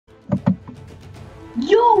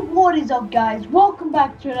Yo, what is up guys? Welcome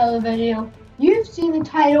back to another video. You've seen the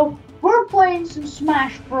title. We're playing some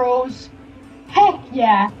Smash Bros. Heck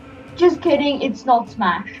yeah. Just kidding, it's not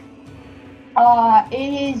Smash.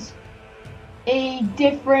 It is a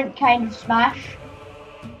different kind of Smash.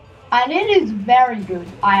 And it is very good,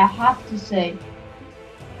 I have to say.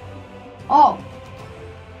 Oh.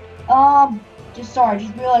 Just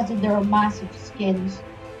realized that there are massive skins.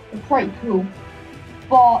 They're pretty cool.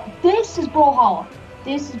 But this is Brawlhalla.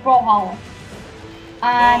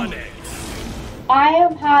 And I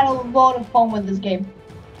have had a lot of fun with this game.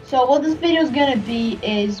 So what this video is gonna be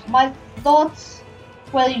is my thoughts,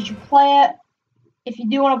 whether you should play it, if you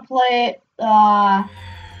do want to play it, the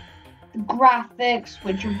graphics,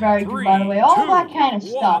 which are very good by the way, all that kind of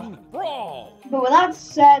stuff. But with that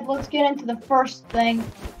said, let's get into the first thing.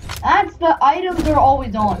 That's the items are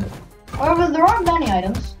always on. However, there aren't many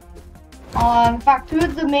items. In fact, two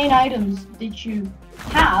of the main items that you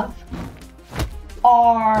have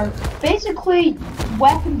are basically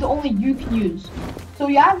weapons that only you can use. So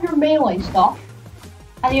you have your melee stuff,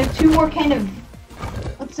 and you have two more kind of,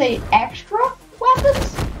 let's say, extra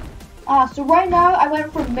weapons. So right now, I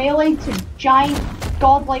went from melee to giant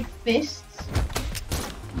godlike fists,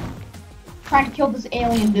 trying to kill this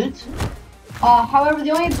alien dude. However,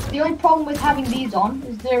 the only problem with having these on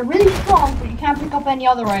is they're really strong, but you can't pick up any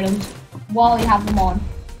other items while you have them on.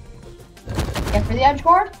 Get for the edge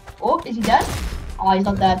guard. Oh, is he dead? Oh, he's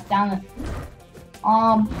not dead. Damn it.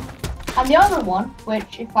 And the other one,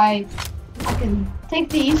 which if I can take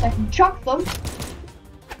these, I can chuck them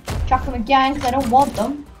again because I don't want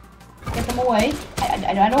them. Get them away.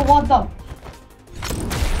 I don't want them.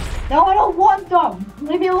 No, I don't want them.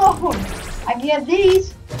 Leave me alone. I can get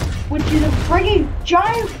these, which is a frigging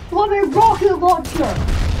giant flipping rocket launcher.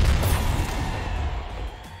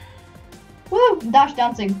 Woo! Dash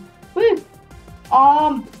dancing. Woo!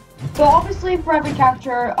 So obviously for every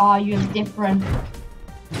character, you have different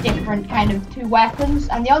kind of two weapons,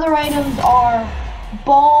 and the other items are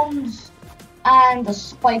bombs and a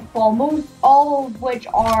spike ball, all of which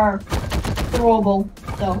are throwable.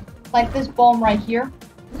 So, like this bomb right here,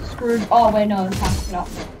 screwed. Oh wait, no,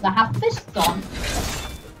 I have fists on.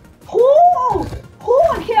 Oh,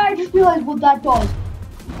 okay, I just realized what that does.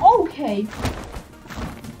 Okay.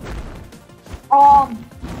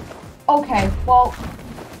 Okay, well,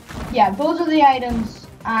 yeah, those are the items,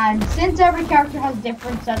 and since every character has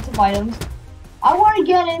different sets of items, I want to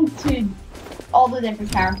get into all the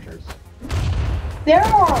different characters. There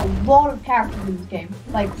are a lot of characters in this game,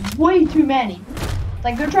 like, way too many.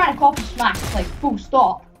 Like, they're trying to copy Smash, like, full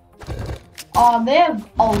stop. They have,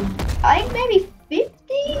 I think maybe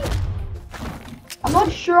 50? I'm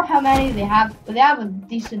not sure how many they have, but they have a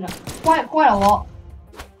decent, quite a lot.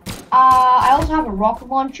 I also have a rocket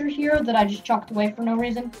launcher here that I just chucked away for no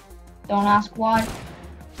reason. Don't ask why.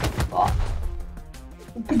 But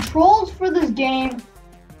the controls for this game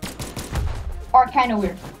are kind of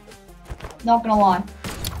weird. Not gonna lie.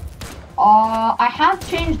 I have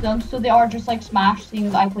changed them so they are just like Smash, seeing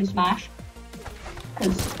as I play Smash.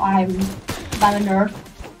 Because I'm a nerd.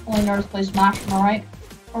 Only nerds play Smash, am I right?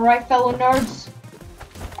 Alright, fellow nerds.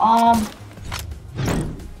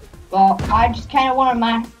 But I just kind of want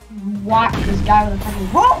to whack this guy with a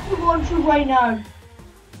fucking rocket launcher right now.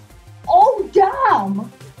 Oh,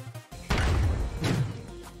 damn!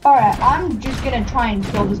 Alright, I'm just gonna try and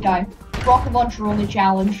kill this guy. Rocket launcher only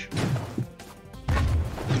challenge.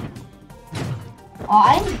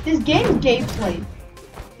 I think this game's gameplay.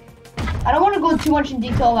 I don't want to go too much in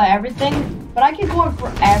detail about everything, but I could go on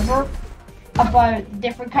forever about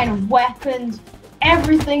different kind of weapons,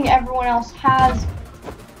 everything everyone else has.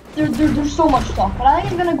 There's so much stuff, but I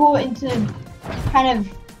think I'm gonna go into kind of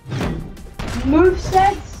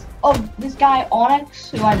movesets of this guy Onyx,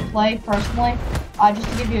 who I play personally, just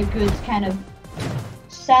to give you a good kind of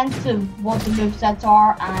sense of what the movesets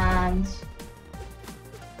are and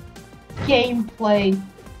gameplay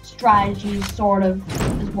strategies, sort of,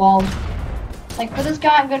 as well. Like for this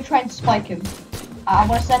guy, I'm gonna try and spike him. I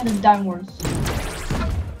want to send him downwards.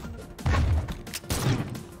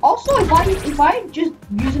 Also, if I just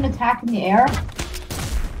use an attack in the air,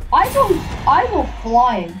 I go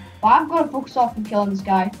flying. But I'm gonna focus off on killing this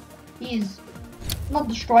guy. He's not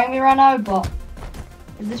destroying me right now, but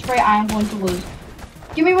at this rate, I am going to lose.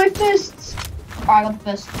 Give me my fists! Alright, I got the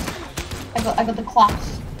fists. I got the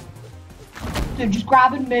claps. Dude, just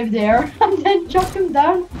grab and move there, and then chuck him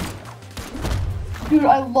down. Dude,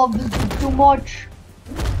 I love this dude so much.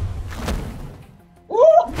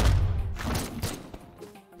 Oh!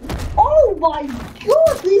 Oh my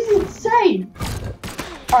god, this is insane!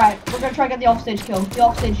 Alright, we're gonna try and get the offstage kill. The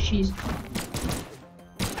offstage cheese.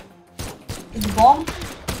 Get the bomb.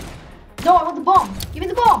 No, I want the bomb. Give me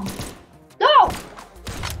the bomb. No!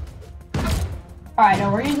 Alright,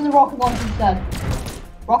 no, we're using the rocket launcher instead.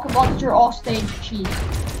 Rocket launcher off stage cheese.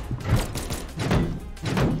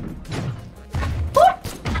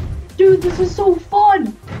 What? Dude, this is so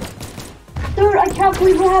fun. Dude, I can't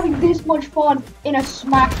believe we're having this much fun in a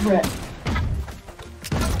smack grip.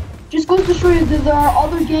 Just goes to show you that there are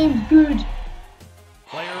other games good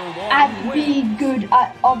at being good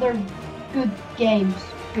at other good games.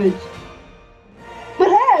 Good. But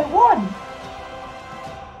hey, I won!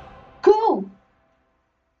 Cool!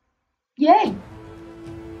 Yay!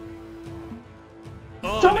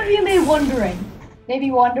 Some of you may be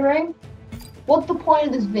wondering what the point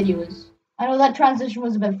of this video is. I know that transition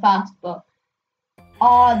was a bit fast, but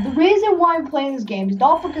the reason why I'm playing this game is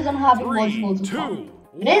not because I'm having loads and loads of fun.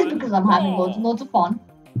 It is because I'm having loads and loads of fun.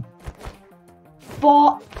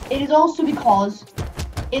 But it is also because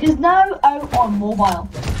it is now out on mobile.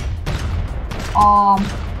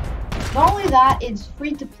 Not only that, it's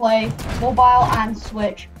free to play, mobile and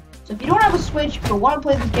Switch. So if you don't have a Switch but want to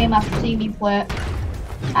play this game after seeing me play it,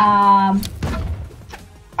 I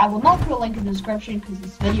will not put a link in the description because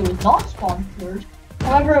this video is not sponsored.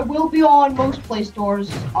 However, it will be on most Play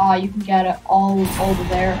stores. You can get it all over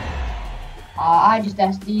there. I just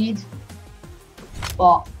SD'd,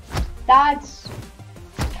 but that's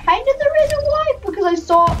kind of the reason why.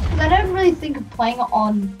 Because I didn't really think of playing it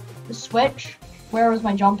on the Switch. Where was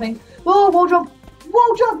my jumping? Oh, wall jump!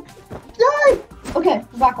 Wall jump! Die! Okay,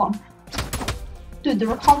 we're back on. Dude, the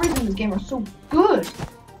recoveries in this game are so good.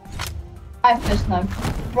 I have fist now.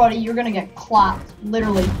 Brody, you're gonna get clapped,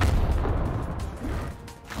 literally.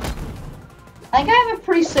 I think I have a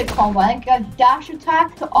pretty sick combo. I think I have dash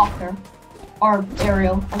attack to up air. Or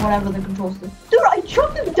aerial, or whatever the controls do. Dude, I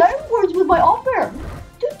chucked him downwards with my up air!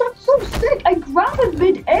 Dude, that's so sick! I grab him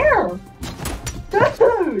mid-air!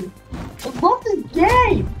 Dude! I love this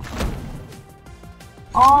game!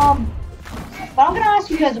 But I'm gonna ask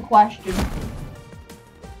you guys a question.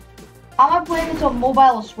 Am I playing this on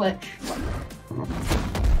mobile or Switch?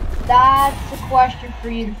 That's a question for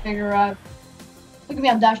you to figure out. Look at me,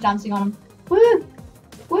 I'm dash dancing on him. Woo!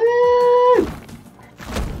 Woo!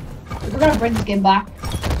 We're gonna bring this game back.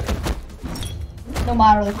 No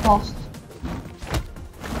matter the cost.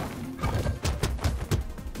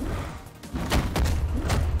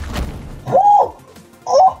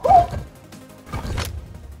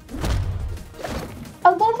 I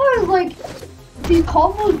love how like these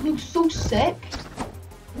combos look so sick,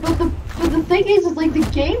 but the thing is like the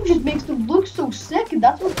game just makes them look so sick, and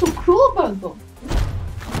that's what's so cool about them.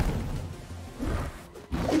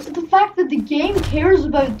 It's the fact that the game cares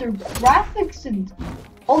about their graphics and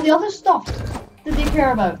all the other stuff that they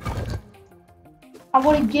care about. And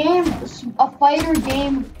what a fighter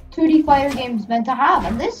game, 2D fighter game is meant to have,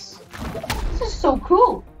 and this is so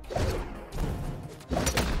cool.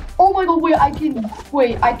 Oh my god, I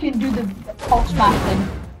can do the Hulk smash thing.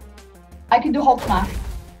 I can do Hulk smash.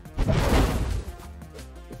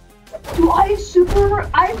 Dude, I have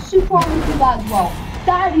super armor to that as well.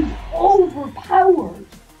 That is overpowered.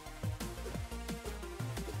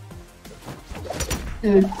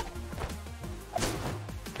 Dude.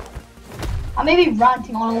 I may be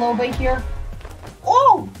ranting on a little bit here.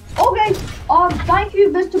 Oh! Okay. Thank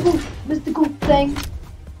you, mystical thing.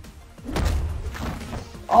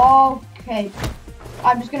 Okay,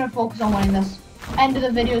 I'm just gonna focus on winning this. End of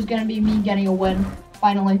the video is gonna be me getting a win,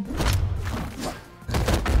 finally.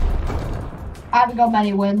 I haven't got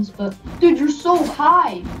many wins, but dude, you're so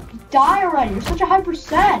high. Die already, you're such a high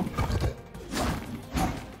percent.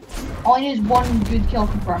 All I need is one good kill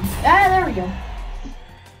confirmed. Ah, there we go.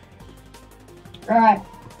 Alright.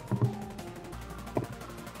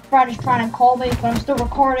 Friend is trying to call me, but I'm still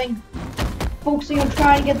recording. Focusing on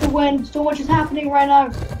trying to get the win. So much is happening right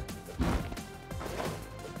now.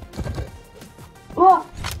 Oh,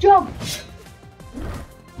 jump!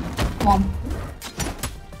 Come on.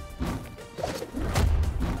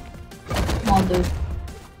 Come on, dude.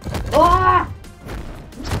 Ah!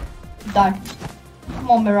 Die. Come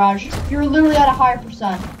on, Mirage. You're literally at a higher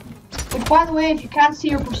percent. Which, by the way, if you can't see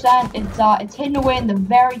your percent, it's hidden away in the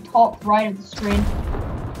very top right of the screen.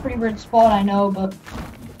 Pretty weird spot, I know, but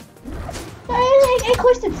at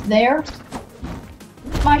least it's there.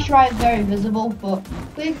 My shrine is very visible, but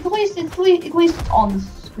at least it's on the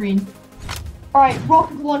screen. Alright,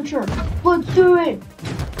 rocket launcher. Let's do it.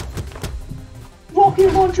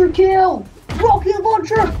 Rocket launcher kill. Rocket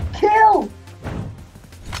launcher kill.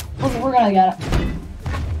 We're gonna get it.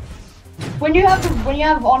 When you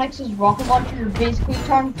have Onyx's rocket launcher, you're basically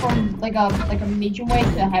turned from like a medium weight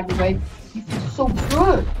to a heavyweight. You feel so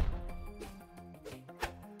good.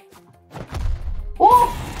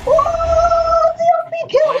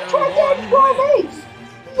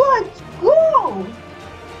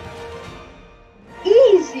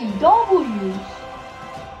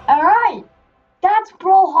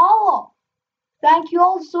 Thank you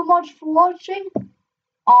all so much for watching.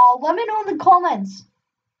 Let me know in the comments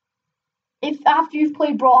if after you've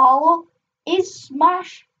played Brawlhalla, is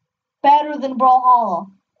Smash better than Brawlhalla?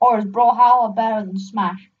 Or is Brawlhalla better than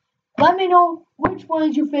Smash? Let me know which one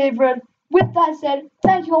is your favorite. With that said,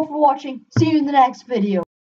 thank you all for watching. See you in the next video.